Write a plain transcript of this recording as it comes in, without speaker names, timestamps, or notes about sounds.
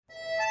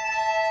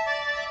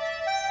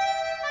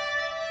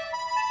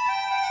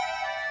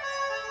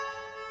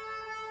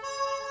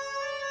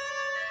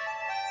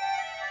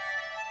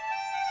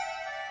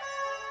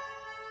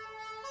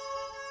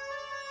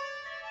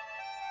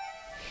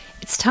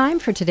It's time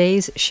for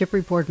today's Ship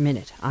Report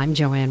Minute. I'm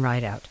Joanne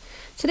Rideout.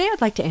 Today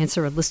I'd like to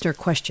answer a listener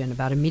question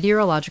about a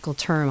meteorological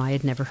term I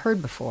had never heard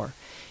before.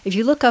 If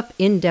you look up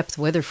in-depth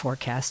weather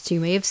forecasts, you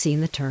may have seen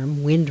the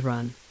term wind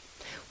run.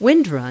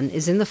 Wind run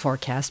is in the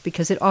forecast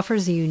because it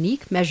offers a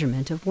unique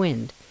measurement of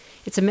wind.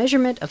 It's a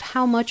measurement of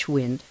how much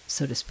wind,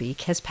 so to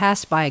speak, has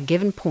passed by a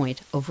given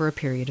point over a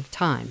period of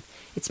time.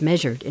 It's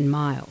measured in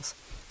miles.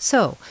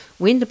 So,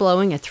 wind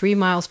blowing at 3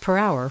 miles per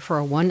hour for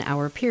a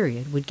 1-hour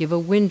period would give a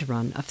wind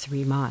run of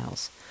 3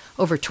 miles.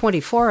 Over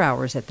 24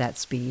 hours at that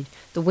speed,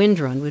 the wind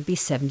run would be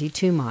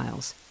 72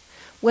 miles.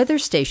 Weather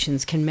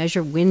stations can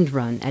measure wind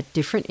run at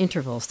different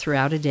intervals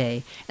throughout a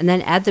day and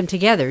then add them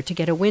together to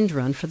get a wind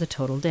run for the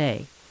total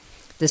day.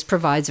 This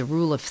provides a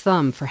rule of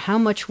thumb for how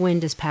much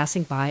wind is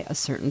passing by a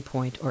certain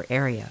point or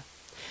area.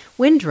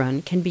 Wind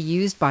run can be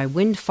used by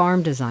wind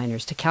farm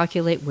designers to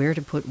calculate where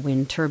to put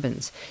wind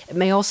turbines. It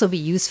may also be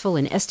useful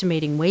in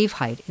estimating wave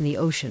height in the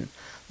ocean.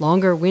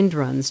 Longer wind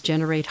runs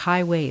generate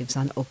high waves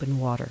on open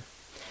water.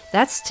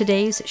 That's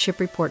today's Ship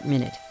Report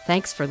Minute.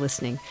 Thanks for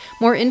listening.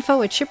 More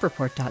info at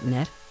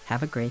shipreport.net.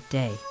 Have a great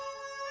day.